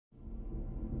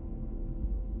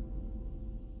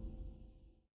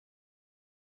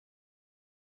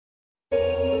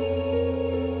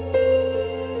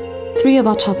3 of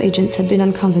our top agents had been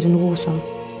uncovered in Warsaw.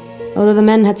 Although the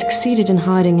men had succeeded in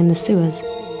hiding in the sewers,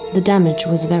 the damage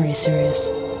was very serious.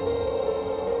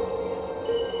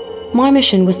 My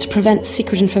mission was to prevent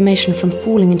secret information from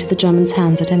falling into the Germans'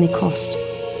 hands at any cost.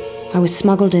 I was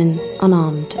smuggled in,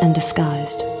 unarmed and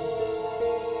disguised.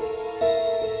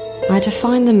 I had to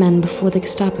find the men before the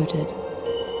Gestapo did.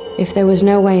 If there was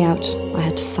no way out, I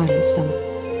had to silence them.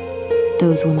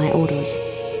 Those were my orders.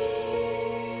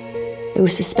 It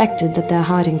was suspected that their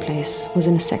hiding place was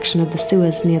in a section of the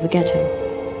sewers near the ghetto.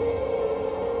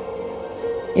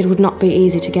 It would not be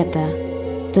easy to get there.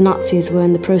 The Nazis were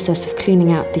in the process of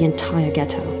cleaning out the entire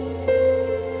ghetto.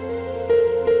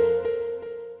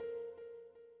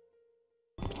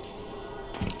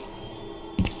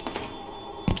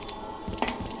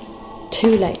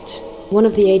 Too late. One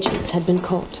of the agents had been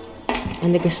caught,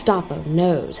 and the Gestapo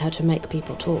knows how to make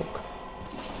people talk.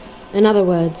 In other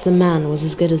words, the man was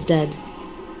as good as dead.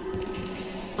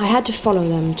 I had to follow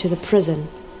them to the prison,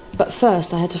 but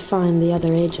first I had to find the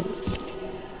other agents.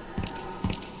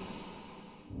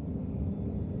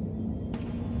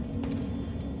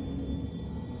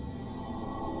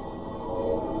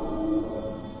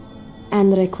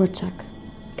 Andrei Kurczak,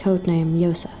 codename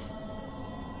Josef.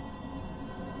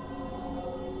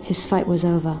 His fight was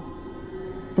over.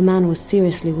 The man was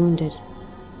seriously wounded.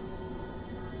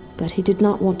 But he did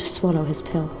not want to swallow his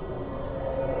pill.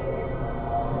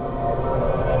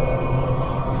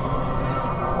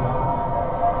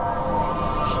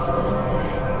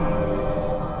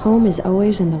 Home is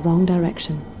always in the wrong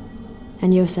direction,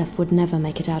 and Josef would never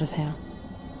make it out of here.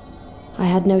 I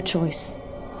had no choice,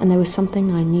 and there was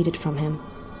something I needed from him.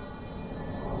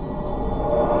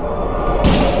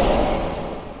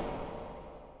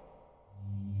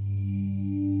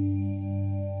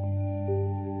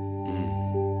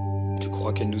 Tu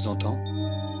crois qu'elle nous entend?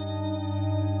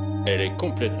 Elle est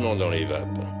complètement dans les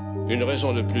vapes. Une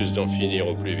raison de plus d'en finir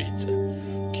au plus vite.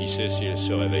 Qui sait si elle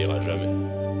se réveillera jamais.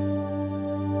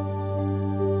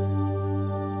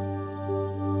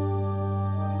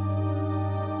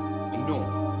 Non,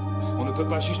 on ne peut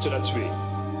pas juste la tuer.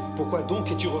 Pourquoi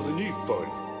donc es-tu revenu, Paul?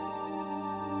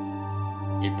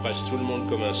 Ils pressent tout le monde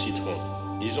comme un citron.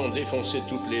 Ils ont défoncé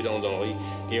toutes les dents d'Henri,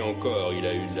 et encore il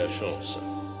a eu de la chance.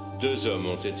 2 hommes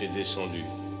ont été descendus.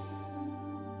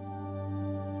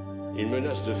 Ils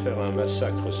menacent de faire un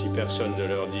massacre si personne ne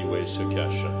leur dit où elle se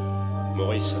cache.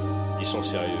 Maurice, ils sont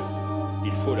sérieux.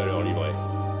 Il faut la leur livrer.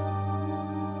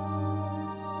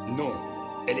 Non,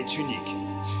 elle est unique.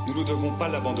 Nous ne devons pas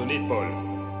l'abandonner, Paul.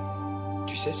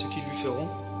 Tu sais ce qu'ils lui feront?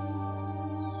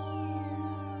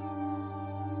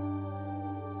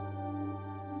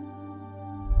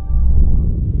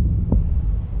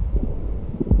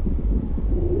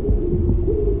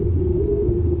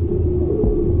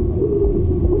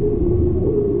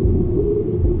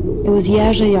 It was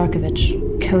Jerzy Yarkovich,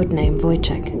 codename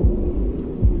Wojciech.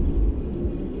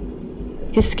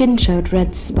 His skin showed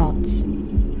red spots.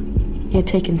 He had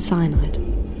taken cyanide.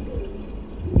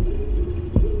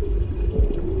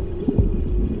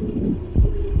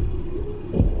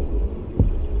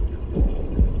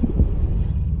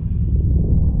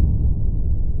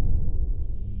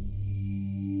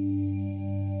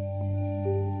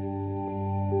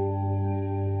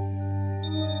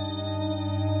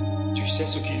 Tu sais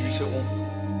ce qu'ils lui feront?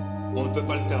 On ne peut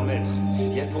pas le permettre.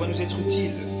 Et elle pourrait nous être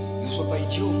utile. Ne sois pas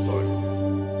idiot, Paul.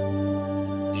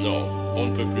 Non, on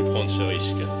ne peut plus prendre ce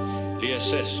risque. Les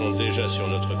SS sont déjà sur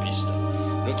notre piste.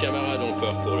 Nos camarades ont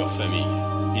peur pour leur famille.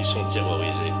 Ils sont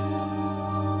terrorisés.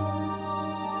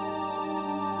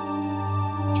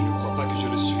 Tu ne crois pas que je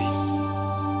le suis?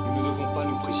 Nous ne devons pas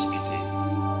nous précipiter.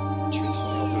 Tu es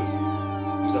trop nerveux.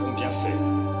 Nous avons bien fait.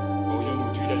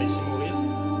 Aurions-nous dû la laisser mourir?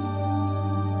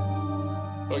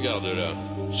 Regarde-la,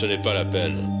 ce n'est pas la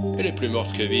peine. Elle est plus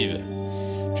morte que vive.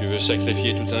 Tu veux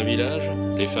sacrifier tout un village,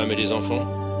 les femmes et les enfants?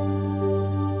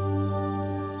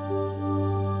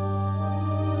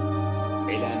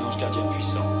 Elle a un ange gardien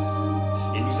puissant.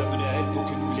 Il nous a menés à elle pour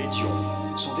que nous l'aidions.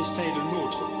 Son destin est le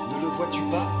nôtre. Ne le vois-tu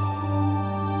pas?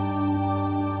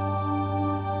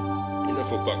 Il ne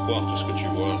faut pas croire tout ce que tu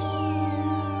vois.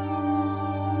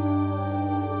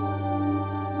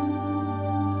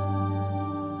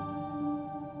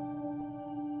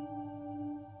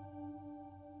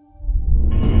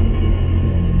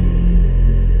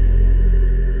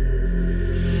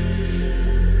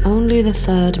 Only the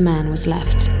 3rd man was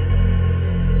left.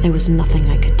 There was nothing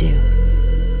I could do.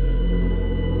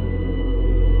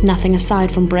 Nothing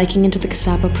aside from breaking into the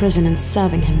Szabo prison and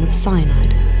serving him with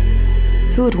cyanide.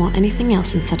 Who would want anything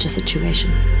else in such a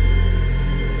situation?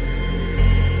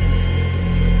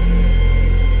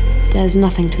 There's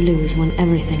nothing to lose when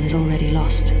everything is already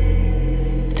lost.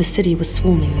 The city was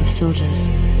swarming with soldiers.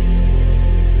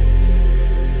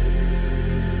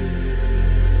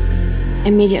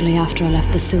 Immediately after I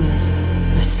left the sewers,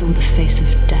 I saw the face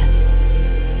of death,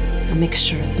 a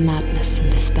mixture of madness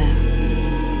and despair.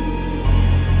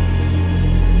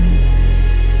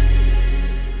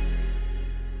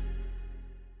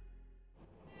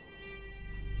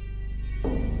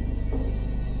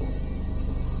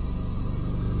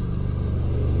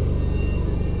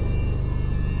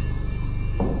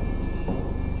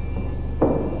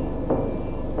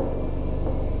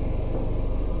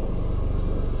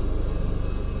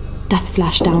 Death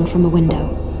flashed down from a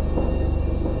window.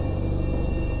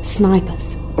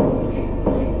 Snipers.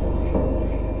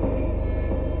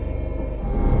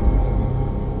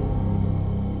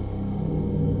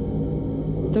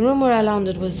 The room where I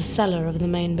landed was the cellar of the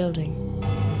main building.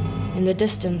 In the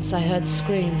distance, I heard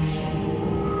screams.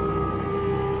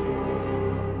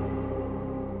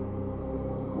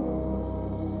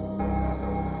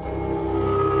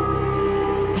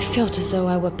 I felt as though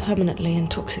I were permanently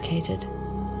intoxicated.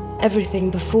 Everything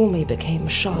before me became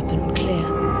sharp and clear.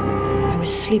 I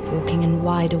was sleepwalking and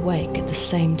wide awake at the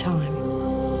same time.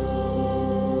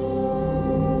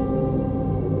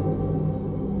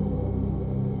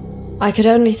 I could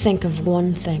only think of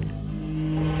one thing: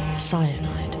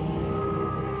 cyanide.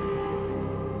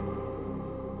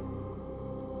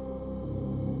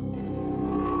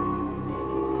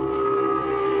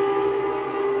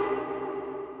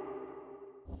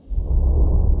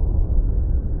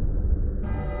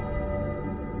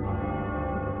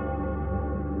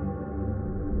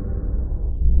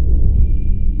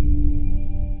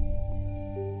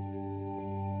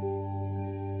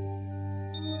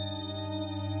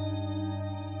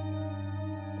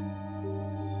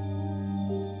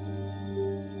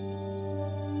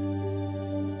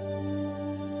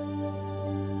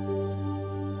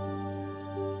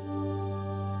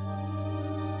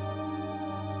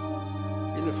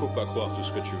 Il ne faut pas croire tout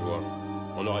ce que tu vois.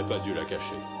 On n'aurait pas dû la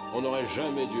cacher. On n'aurait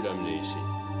jamais dû l'amener ici.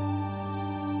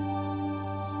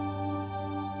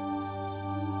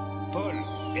 Paul,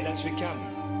 elle a tué Cam.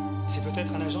 C'est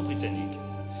peut-être un agent britannique.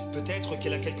 Peut-être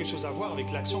qu'elle a quelque chose à voir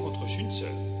avec l'action contre Schütze.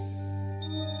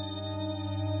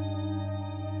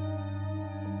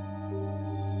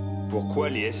 Pourquoi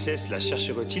les SS la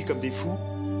chercheraient-ils comme des fous?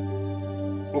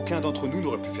 Aucun d'entre nous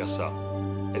n'aurait pu faire ça.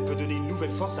 Elle peut donner une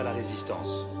nouvelle force à la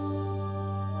résistance.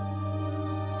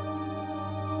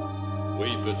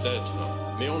 Oui, peut-être,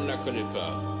 mais on ne la connaît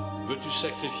pas. Veux-tu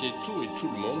sacrifier tout et tout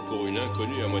le monde pour une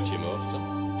inconnue à moitié morte?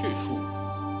 Tu es fou.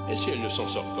 Et si elle ne s'en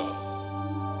sort pas?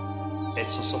 Elle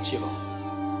s'en sortira.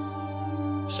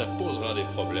 Ça posera des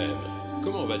problèmes.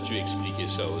 Comment vas-tu expliquer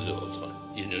ça aux autres?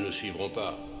 Ils ne nous suivront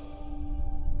pas.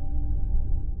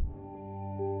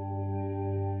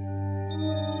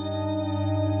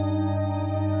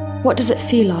 What does it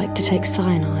feel like to take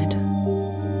cyanide?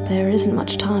 There isn't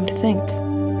much time to think.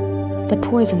 The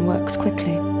poison works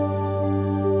quickly.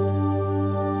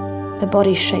 The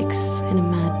body shakes in a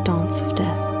mad dance of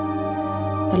death.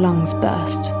 The lungs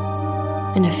burst.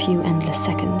 In a few endless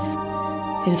seconds,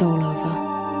 it is all over.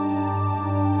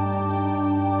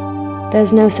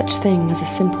 There's no such thing as a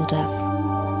simple death,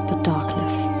 but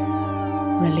darkness,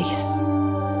 release.